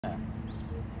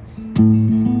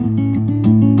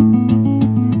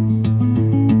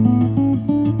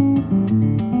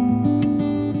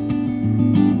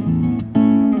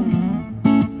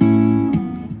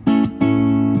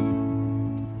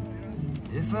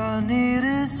If I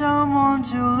needed someone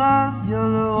to love, you're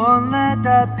the one that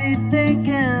I'd be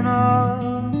thinking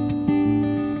of.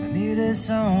 I needed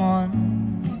someone.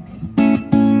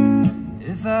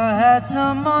 If I had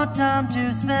some more time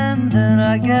to spend, then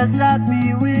I guess I'd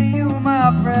be with you,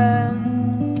 my friend.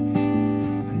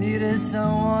 I needed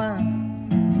someone.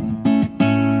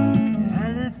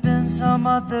 Had it been some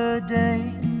other day,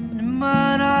 it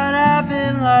might not have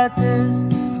been like this.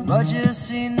 But you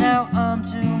see now I'm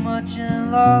too much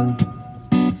in love.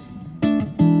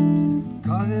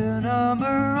 Carve your number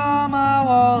on my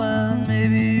wall and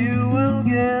maybe you will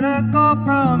get a call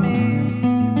from me.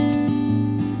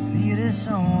 I needed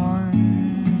someone.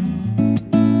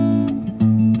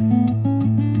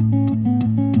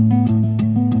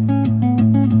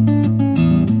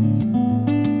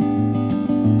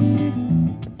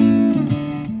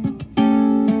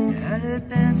 Had it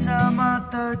been some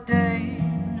other day,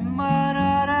 might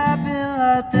not have been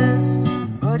like this.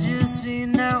 But you see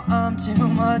now I'm too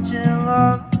much in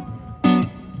love.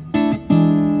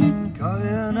 Carve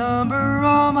your number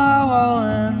on my wall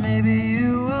and maybe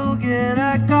you will get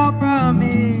a call from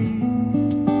me.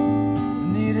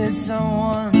 I needed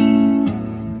someone.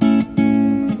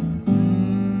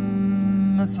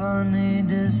 If I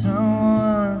needed someone.